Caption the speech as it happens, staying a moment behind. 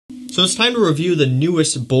So it's time to review the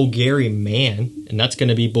newest Bvlgari Man, and that's going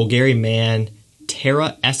to be Bvlgari Man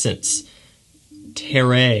Terra Essence.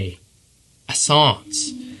 Terrae.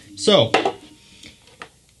 Essence. So,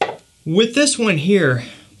 with this one here,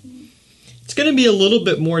 it's going to be a little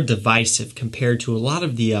bit more divisive compared to a lot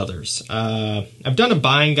of the others. I've done a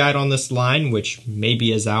buying guide on this line, which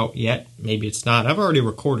maybe is out yet, maybe it's not. I've already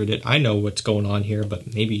recorded it. I know what's going on here,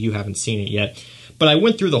 but maybe you haven't seen it yet. But I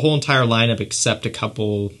went through the whole entire lineup except a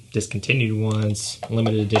couple discontinued ones,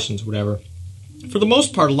 limited editions, whatever. For the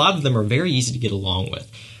most part, a lot of them are very easy to get along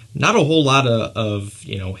with. Not a whole lot of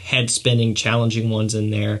head-spinning, challenging ones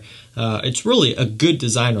in there. It's really a good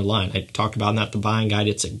designer line. I talked about that in the buying guide.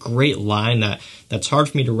 It's a great line that's hard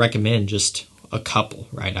for me to recommend just a couple,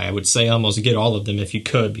 right? I would say almost get all of them if you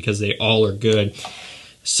could because they all are good.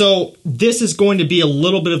 So this is going to be a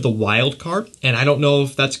little bit of the wild card, and I don't know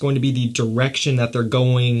if that's going to be the direction that they're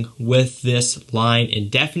going with this line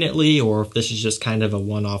indefinitely, or if this is just kind of a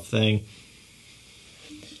one-off thing.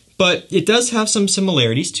 But it does have some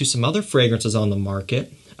similarities to some other fragrances on the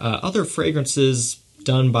market, other fragrances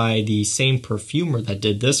done by the same perfumer that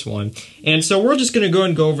did this one. And so we're just going to go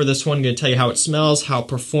and go over this one. I'm going to tell you how it smells, how it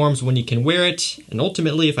performs when you can wear it, and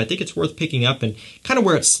ultimately if I think it's worth picking up and kind of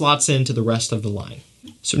where it slots into the rest of the line.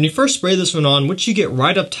 So when you first spray this one on, what you get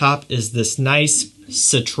right up top is this nice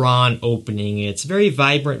citron opening. It's very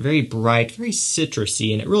vibrant, very bright, very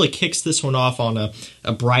citrusy, and it really kicks this one off on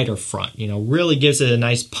a brighter front. You know, really gives it a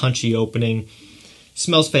nice punchy opening.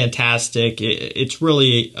 Smells fantastic. It's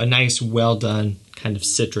really a nice, well done kind of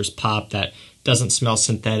citrus pop that doesn't smell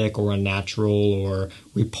synthetic or unnatural or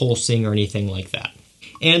repulsing or anything like that.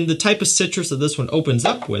 And the type of citrus that this one opens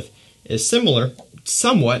up with is similar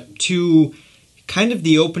somewhat to kind of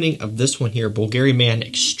the opening of this one here, Bvlgari Man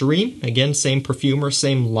Extreme. Again, same perfumer,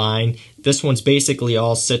 same line. This one's basically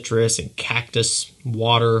all citrus and cactus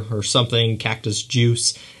water or something, cactus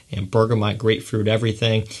juice and bergamot, grapefruit,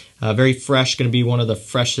 everything. Very fresh, going to be one of the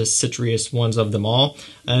freshest, citrus ones of them all.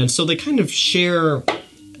 And so they kind of share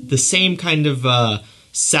the same kind of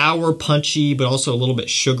sour, punchy, but also a little bit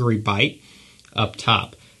sugary bite up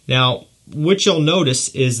top. Now, what you'll notice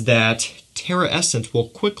is that Terra Essence will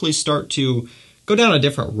quickly start to go down a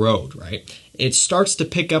different road, right? It starts to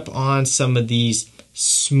pick up on some of these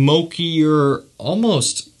smokier,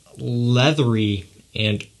 almost leathery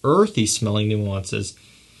and earthy smelling nuances.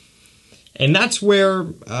 And that's where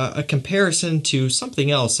a comparison to something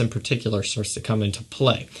else in particular starts to come into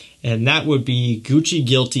play. And that would be Gucci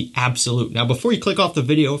Guilty Absolute. Now, before you click off the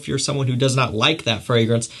video, if you're someone who does not like that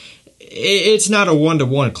fragrance, it's not a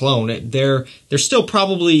one-to-one clone. They're still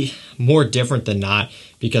probably more different than not,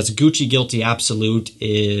 because Gucci Guilty Absolute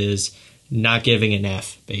is not giving an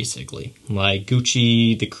F, basically. Like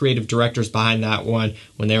Gucci, the creative directors behind that one,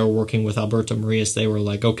 when they were working with Alberto Marias, they were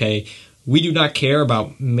like, okay, we do not care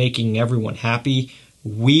about making everyone happy.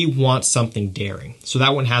 We want something daring. So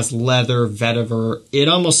that one has leather, vetiver. It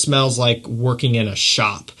almost smells like working in a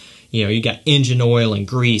shop. You know, you got engine oil and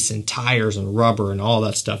grease and tires and rubber and all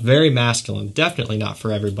that stuff. Very masculine. Definitely not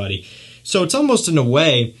for everybody. So it's almost in a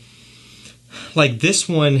way like this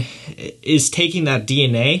one is taking that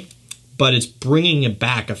DNA, but it's bringing it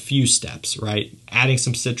back a few steps, right? Adding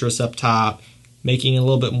some citrus up top, making it a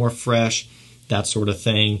little bit more fresh, that sort of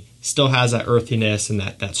thing. Still has that earthiness and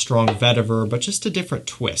that strong vetiver, but just a different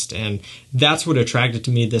twist. And that's what attracted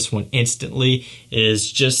to me this one instantly,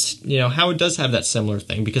 is just, you know, how it does have that similar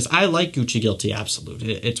thing, because I like Gucci Guilty Absolute.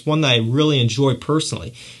 It's one that I really enjoy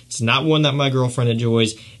personally. It's not one that my girlfriend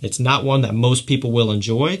enjoys. It's not one that most people will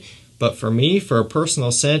enjoy. But for me, for a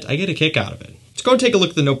personal scent, I get a kick out of it. Let's go and take a look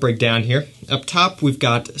at the note breakdown here. Up top, we've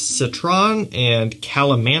got Citron and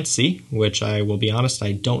Calamansi, which I will be honest,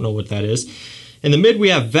 I don't know what that is. In the mid, we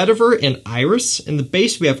have vetiver and iris. In the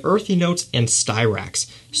base, we have earthy notes and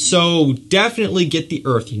styrax. So definitely get the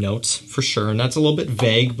earthy notes for sure, and that's a little bit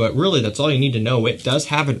vague, but really that's all you need to know. It does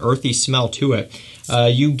have an earthy smell to it.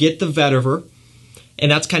 You get the vetiver, and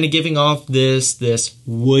that's kind of giving off this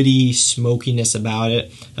woody smokiness about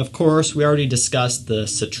it. Of course, we already discussed the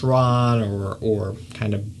citron or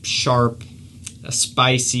kind of sharp,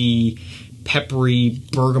 spicy, peppery,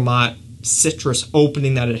 bergamot, citrus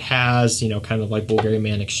opening that it has, you know, kind of like Bvlgari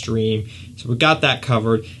Man Extreme. So we got that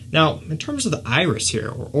covered. Now, in terms of the iris here,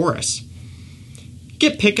 or orris, you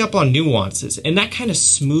get pickup on nuances, and that kind of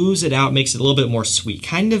smooths it out, makes it a little bit more sweet.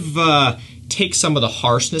 Kind of takes some of the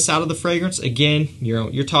harshness out of the fragrance. Again,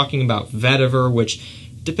 you're talking about vetiver, which,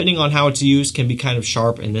 depending on how it's used, can be kind of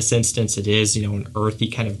sharp. In this instance, it is, you know, an earthy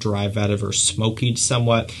kind of dry vetiver, smoky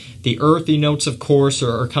somewhat. The earthy notes, of course,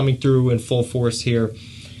 are coming through in full force here.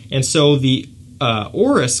 And so the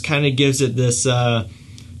orris kind of gives it this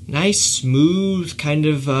nice, smooth, kind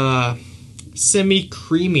of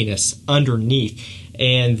semi-creaminess underneath.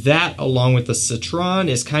 And that, along with the citron,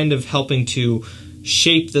 is kind of helping to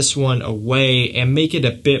shape this one away and make it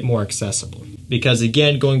a bit more accessible. Because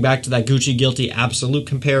again, going back to that Gucci Guilty Absolute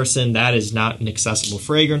comparison, that is not an accessible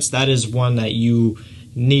fragrance. That is one that you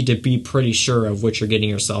need to be pretty sure of what you're getting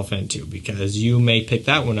yourself into, because you may pick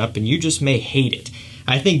that one up and you just may hate it.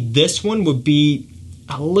 I think this one would be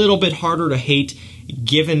a little bit harder to hate,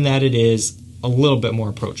 given that it is a little bit more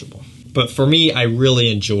approachable. But for me, I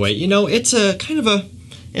really enjoy it. You know, it's a kind of a,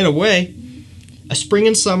 in a way, a spring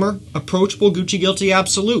and summer approachable Gucci Guilty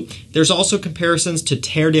Absolute. There's also comparisons to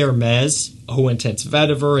Terre d'Hermès, Eau Intense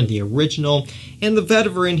Vetiver, and the original. And the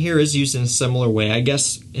vetiver in here is used in a similar way. I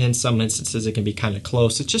guess in some instances it can be kind of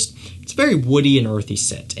close. It's very woody and earthy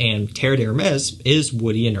scent. And Terre d'Hermès is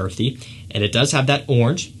woody and earthy. And it does have that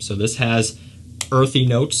orange. So this has earthy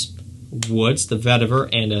notes, woods, the vetiver,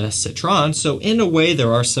 and a citron. So in a way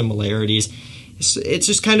there are similarities. It's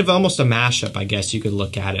just kind of almost a mashup, I guess you could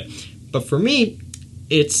look at it. But for me,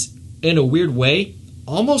 it's, in a weird way,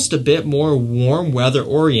 almost a bit more warm weather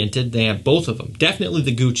oriented than both of them. Definitely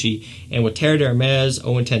the Gucci, and with Terre d'Hermès,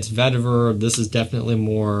 Eau Intense Vetiver, this is definitely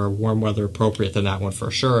more warm weather appropriate than that one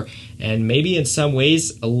for sure. And maybe in some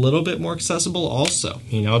ways a little bit more accessible also.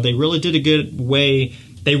 You know, they really did a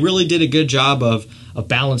good job of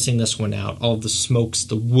balancing this one out. All of the smokes,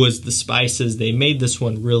 the woods, the spices, they made this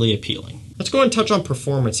one really appealing. Let's go and touch on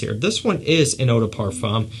performance here. This one is an eau de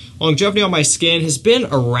parfum. Longevity on my skin has been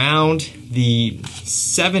around the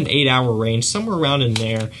 7-8 hour range, somewhere around in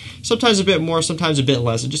there. Sometimes a bit more, sometimes a bit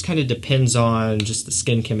less. It just kind of depends on just the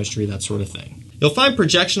skin chemistry, that sort of thing. You'll find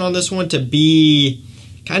projection on this one to be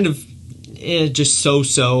kind of just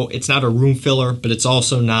so-so. It's not a room filler, but it's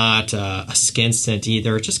also not a skin scent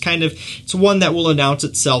either. It's just kind of, it's one that will announce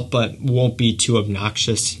itself, but won't be too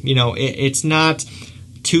obnoxious. You know, it's not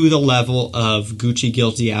to the level of Gucci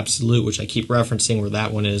Guilty Absolute, which I keep referencing, where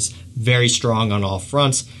that one is very strong on all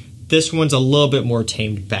fronts. This one's a little bit more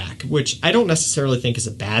tamed back, which I don't necessarily think is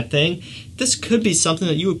a bad thing. This could be something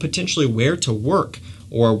that you would potentially wear to work,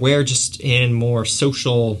 or wear just in more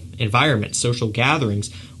social environments, social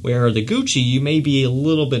gatherings, where the Gucci, you may be a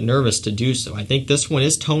little bit nervous to do so. I think this one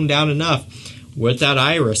is toned down enough with that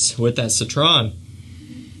iris, with that citron,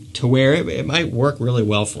 to where it might work really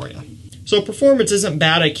well for you. So performance isn't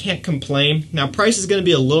bad, I can't complain. Now price is going to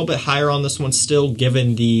be a little bit higher on this one still,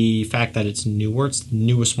 given the fact that it's newer. It's the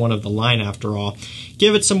newest one of the line after all.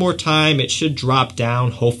 Give it some more time, it should drop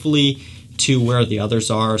down, hopefully, to where the others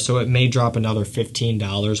are. So it may drop another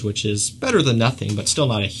 $15, which is better than nothing, but still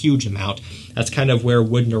not a huge amount. That's kind of where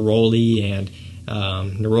Wood Neroli and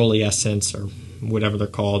Neroli Essence, or whatever they're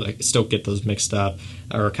called, I still get those mixed up,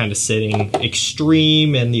 are kind of sitting.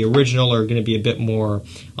 Extreme and the original are going to be a bit more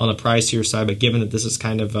on the pricier side, but given that this is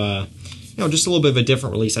kind of just a little bit of a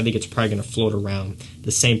different release, I think it's probably going to float around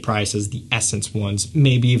the same price as the Essence ones,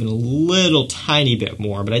 maybe even a little tiny bit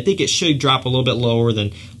more, but I think it should drop a little bit lower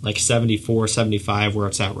than like 74, 75 where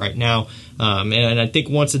it's at right now. And I think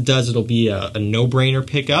once it does, it'll be a no-brainer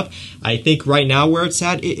pickup. I think right now where it's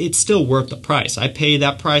at, it's still worth the price. I pay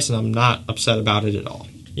that price and I'm not upset about it at all.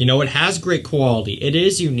 You know, it has great quality. It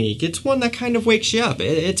is unique. It's one that kind of wakes you up.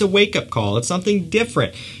 It's a wake-up call. It's something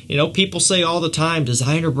different. You know, people say all the time,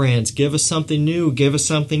 designer brands, give us something new, give us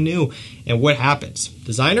something new. And what happens?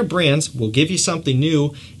 Designer brands will give you something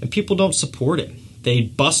new and people don't support it. They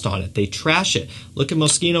bust on it. They trash it. Look at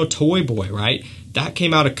Moschino Toy Boy, right? That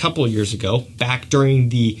came out a couple of years ago, back during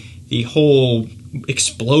the whole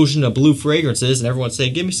explosion of blue fragrances, and everyone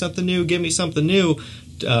saying, give me something new, give me something new.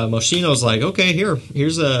 Moschino's like, okay,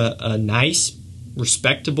 here's a nice,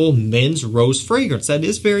 respectable men's rose fragrance that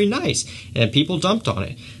is very nice, and people dumped on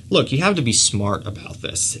it. Look, you have to be smart about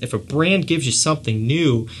this. If a brand gives you something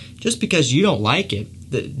new, just because you don't like it,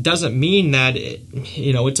 that doesn't mean that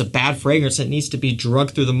it's a bad fragrance that needs to be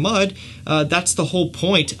dragged through the mud. That's the whole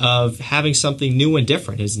point of having something new and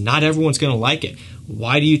different, is not everyone's going to like it.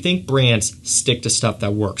 Why do you think brands stick to stuff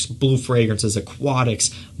that works? Blue fragrances,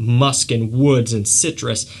 aquatics, musk and woods and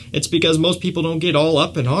citrus. It's because most people don't get all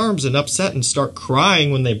up in arms and upset and start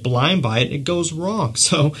crying when they blind buy it and it goes wrong.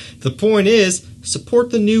 So the point is,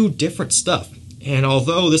 support the new, different stuff. And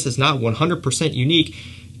although this is not 100% unique,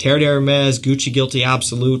 Terre d'Hermès, Gucci Guilty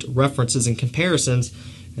Absolute, references and comparisons,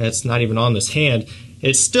 it's not even on this hand,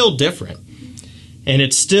 it's still different. And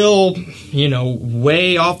it's still,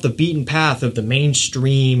 way off the beaten path of the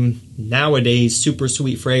mainstream nowadays super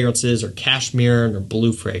sweet fragrances or cashmere or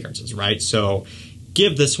blue fragrances, right? So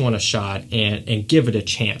give this one a shot and give it a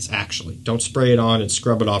chance, actually. Don't spray it on and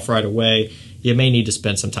scrub it off right away. You may need to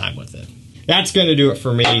spend some time with it. that's going to do it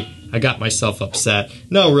for me. I got myself upset.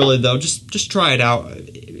 No, really, though, just try it out.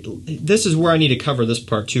 This is where I need to cover this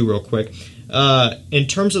part, too, real quick. In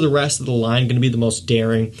terms of the rest of the line, going to be the most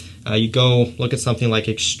daring. You go look at something like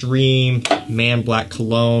Extreme, Man Black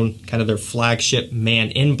Cologne, kind of their flagship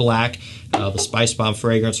Man in Black, the Spice Bomb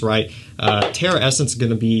fragrance, right? Terra Essence is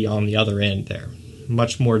going to be on the other end there.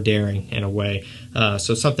 Much more daring in a way.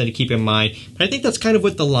 So something to keep in mind. But I think that's kind of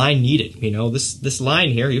what the line needed. You know, this line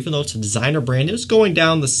here, even though it's a designer brand, it's going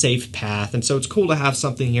down the safe path. And so it's cool to have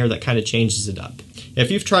something here that kind of changes it up. If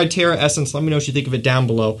you've tried Terra Essence, let me know what you think of it down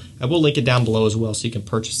below. I will link it down below as well so you can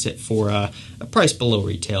purchase it for a price below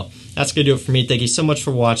retail. That's going to do it for me. Thank you so much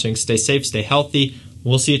for watching. Stay safe, stay healthy.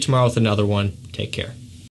 We'll see you tomorrow with another one. Take care.